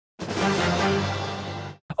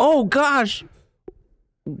Oh gosh.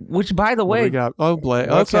 Which, by the way, we got? Oh, Blake.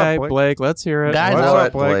 What's Okay, up, Blake? Blake, let's hear it. Guys, What's I,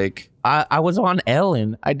 up, Blake? I was on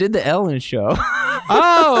Ellen. I did the Ellen show.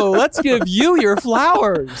 Oh, let's give you your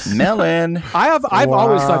flowers. Melon. I've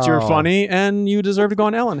always thought you were funny, and you deserve to go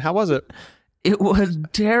on Ellen. How was it? It was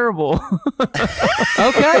terrible.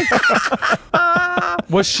 Okay.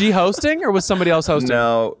 Was she hosting, or was somebody else hosting?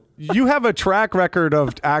 No. You have a track record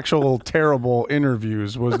of actual terrible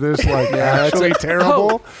interviews. Was this like actually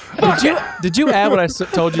terrible? Did you add what I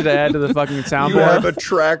told you to add to the fucking soundboard? You have a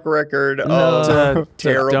track record of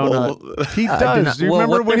terrible. He does. Do you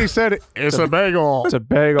remember when he said, it's a bagel? It's a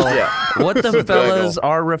bagel. Yeah. What the fellas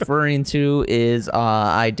are referring to is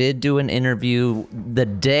I did do an interview the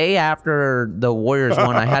day after the Warriors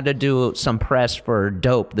won. I had to do some press for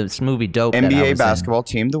Dope, this movie Dope. NBA basketball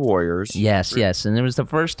team, the Warriors. Yes. And it was the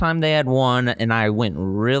first time they had won, and I went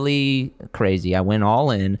really crazy. I went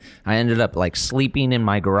all in. I ended up like sleeping in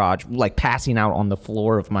my garage, like passing out on the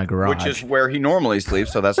floor of my garage. Which is where he normally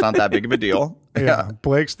sleeps, so that's not that big of a deal. Yeah.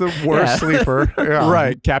 Blake's the worst sleeper. Yeah.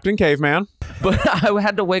 Right. Captain Caveman. But I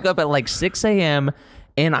had to wake up at like 6 a.m.,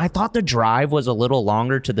 and I thought the drive was a little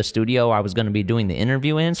longer to the studio I was going to be doing the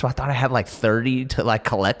interview in, so I thought I had like 30 to like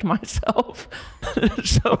collect myself.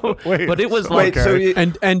 But it was like... Wait,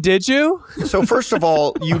 so and did you? So first of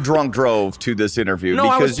all, you drunk drove to this interview. No,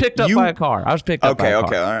 because I was picked up by a car. I was picked up by a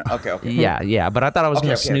car. Okay. Yeah, but I thought I was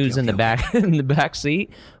going to snooze in the back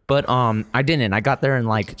seat. But I didn't. I got there in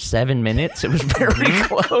like 7 minutes. It was very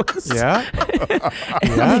close. Yeah.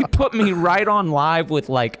 And he put me right on live with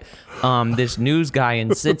like this news guy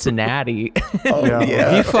in Cincinnati.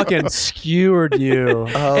 Yeah. He fucking skewered you.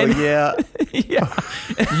 Oh, yeah. Yeah.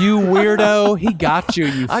 You weirdo. He got you,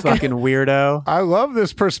 you fucking weirdo. I love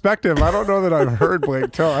this perspective. I don't know that I've heard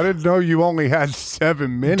Blake tell. I didn't know you only had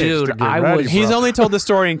 7 minutes Dude, to get ready. He's only told the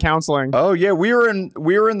story in counseling. Oh, yeah. We were in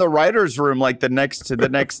the writer's room like the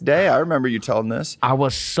next day. I remember you telling this. I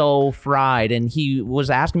was so fried, and he was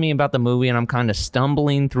asking me about the movie, and I'm kind of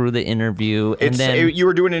stumbling through the interview. And then you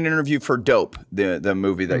were doing an interview for Dope, the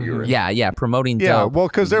movie that you were in. Yeah, promoting Yeah, Dope. well,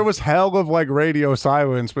 because there was hell of like radio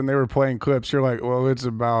silence when they were playing clips. You're like, well, it's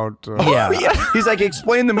about... Yeah. He's like,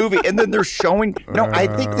 explain the movie, and then they're showing... No, I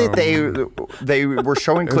think that they were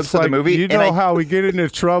showing clips It's of like, the movie. you know how we get into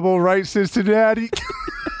trouble, right, Cincinnati?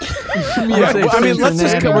 Yeah, I mean, let's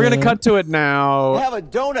just... We're going to cut to it now. Have a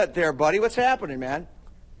donut there, buddy. What's happening, man?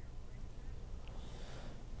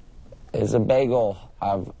 It's a bagel.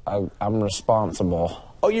 I'm responsible.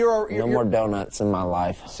 Oh, you're no more donuts in my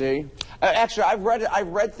life. See, actually, I've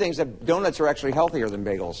read things that donuts are actually healthier than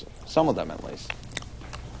bagels. Some of them, at least.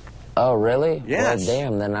 Oh, really? Yes. Well,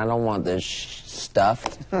 damn. Then I don't want this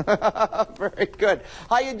stuff. Very good.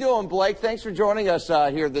 How you doing, Blake? Thanks for joining us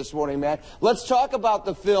here this morning, man. Let's talk about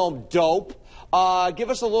the film Dope. Give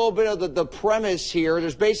us a little bit of the premise here.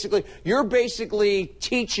 You're basically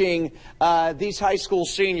teaching these high school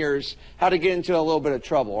seniors how to get into a little bit of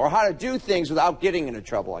trouble, or how to do things without getting into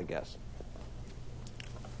trouble, I guess.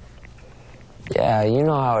 Yeah, you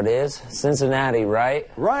know how it is. Cincinnati, right?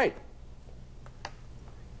 Right.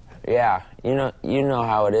 Yeah, you know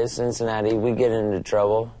how it is. Cincinnati, we get into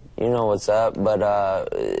trouble. You know what's up, but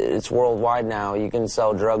it's worldwide now. You can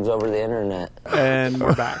sell drugs over the internet. And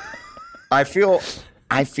we're back. I feel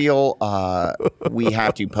we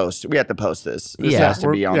have to post. We have to post this. This has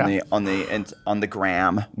to be on the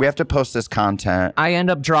gram. We have to post this content. I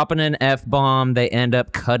end up dropping an F-bomb. They end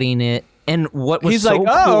up cutting it. And what was He's so like,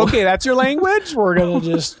 cool, oh, okay, that's your language? We're going to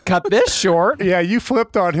just cut this short. Yeah, you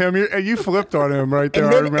flipped on him. You flipped on him right there.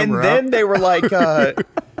 And then, I remember. then they were like,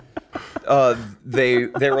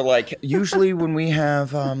 they were like, usually when we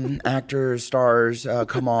have actors, stars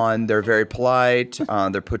come on, they're very polite,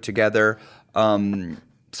 they're put together.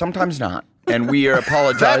 Sometimes not. And we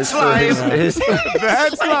apologize for his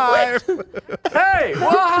That's live. hey,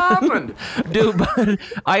 what happened? Dude, but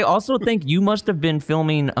I also think you must have been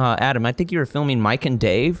filming, Adam, I think you were filming Mike and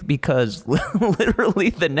Dave, because literally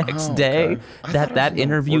the next day that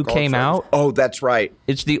interview came out. Oh, that's right.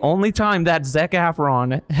 It's the only time that Zac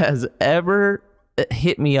Efron has ever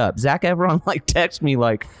hit me up. Zac Efron like texts me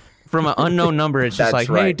like from an unknown number. It's just That's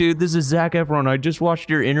like, hey, right. dude, this is Zac Efron. I just watched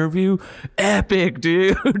your interview. Epic,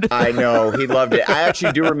 dude. I know. He loved it. I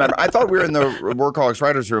actually do remember. I thought we were in the Workaholics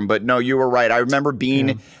writers room, but no, you were right. I remember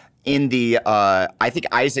being in the, I think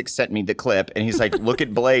Isaac sent me the clip, and he's like, look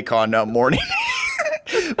at Blake on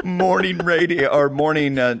morning radio or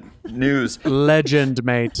morning news. Legend,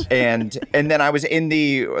 mate. And then I was in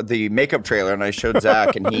the makeup trailer, and I showed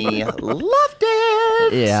Zach, and he loved it.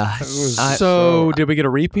 What? Yeah. So did we get a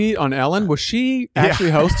repeat on Ellen? Was she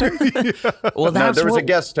actually hosting? Well, No, that's there was a what-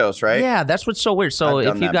 guest host, right? Yeah, that's what's so weird. So I've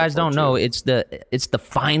done if you that guys before, don't know, too. it's the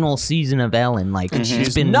final season of Ellen. Like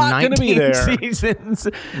she's been not gonna 19 be there. seasons.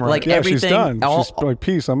 Like Yeah, everything. she's done. She's like,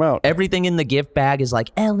 peace, I'm out. Everything in the gift bag is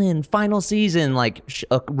like Ellen, final season. Like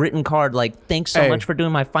a written card. Like thanks so Hey, much for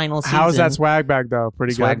doing my final season. How's that swag bag though?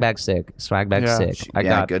 Pretty Swag good. bag sick. Swag bag Yeah. sick.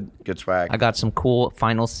 Yeah, good swag. I got some cool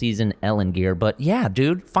final season Ellen gear. But yeah,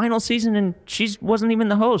 dude, final season, and she wasn't even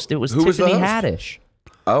the host. It was Who was the Tiffany host? Haddish.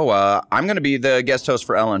 Oh, I'm going to be the guest host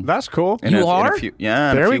for Ellen. That's cool. In You a are? few,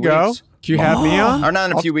 yeah. In There a we few go. Weeks. Can you have me on? Or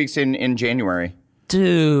not in a few weeks in January.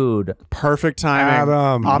 Dude. Perfect timing.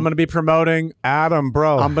 Adam. I'm gonna be promoting. Adam,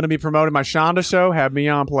 bro. I'm gonna be promoting my Shonda show. Have me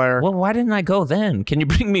on, player. Well, why didn't I go then? Can you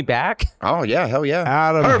bring me back? Oh yeah, hell yeah.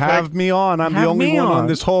 Adam, Perfect. have me on. I'm Have the only me one on on.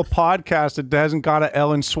 this whole podcast that hasn't got an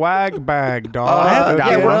Ellen swag bag, dog. got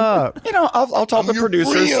Get one. up. You know, I'll talk to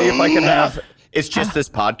producers, see if I can have. It's just this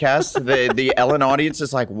podcast. The Ellen audience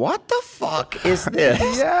is like, what the fuck is this?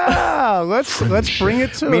 Yeah, let's bring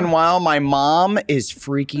it to. Meanwhile, my mom is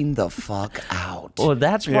freaking the fuck out. Well,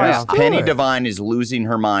 that's why. Yeah. Penny Good. Devine is losing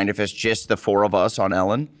her mind if it's just the four of us on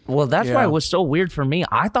Ellen. Well, that's why Yeah. it was so weird for me.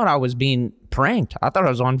 I thought I was being pranked. I thought I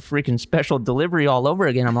was on freaking special delivery all over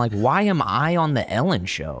again. I'm like, why am I on the Ellen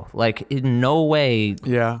show? Like, in no way.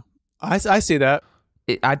 Yeah, I see that.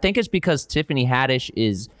 I think it's because Tiffany Haddish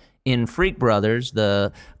is in Freak Brothers,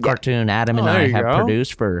 the cartoon Adam and Oh, I there you have go.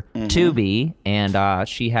 produced for Tubi, and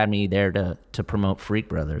she had me there to promote Freak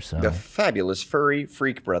Brothers. So The fabulous furry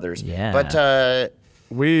Freak Brothers. Yeah. But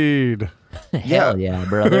Weed. hell yeah,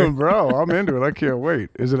 brother. Bro, I'm into it. I can't wait.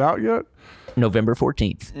 Is it out yet? November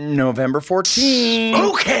 14th. November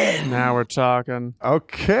 14th. Now we're talking.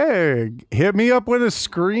 Okay. Hit me up with a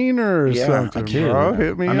screen or Yeah, something, dude. bro.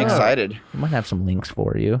 Hit me I'm up. excited. I might have some links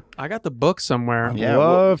for you. I got the book somewhere. Yeah,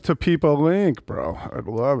 love to peep a link, bro. I'd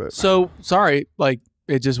love it. So sorry, like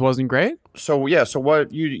it just wasn't great. So what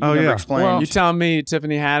you Oh, never yeah. explained? Well, You telling me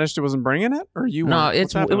Tiffany Haddish wasn't bringing it, or you? No, weren't?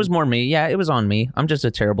 What's it happening? was more me. Yeah, it was on me. I'm just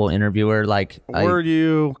a terrible interviewer. Like, Were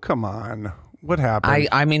you? Come on. What happened?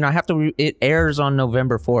 I mean, I have to. It airs on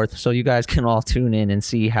November 4th, so you guys can all tune in and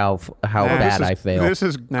see how bad I fail. This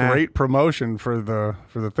is Nah. great promotion for the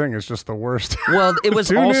thing. It's just the worst. Well, it was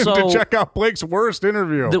Tune also in to check out Blake's worst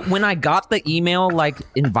interview. when I got the email like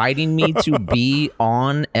inviting me to be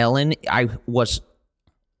on Ellen. I was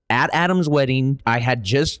at Adam's wedding. I had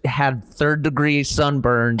just had 3rd-degree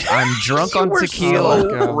sunburn. I'm drunk on You were tequila.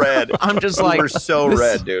 so red. I'm just You like, were so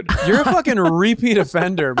red, dude. You're a fucking repeat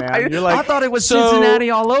offender, man. You're like, I thought it was "So, Cincinnati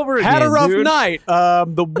all over again. Had a rough dude." night.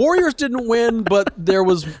 The Warriors didn't win, but there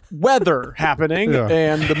was weather happening, Yeah.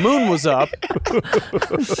 and the moon was up.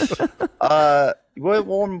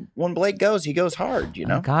 When Blake goes, he goes hard, you I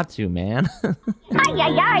know? got to, man.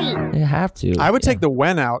 You have to. I would take the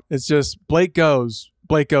when out. It's just Blake goes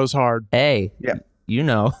hard. Hey, Yeah. you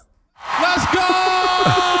know.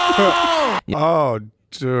 Oh,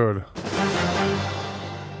 dude.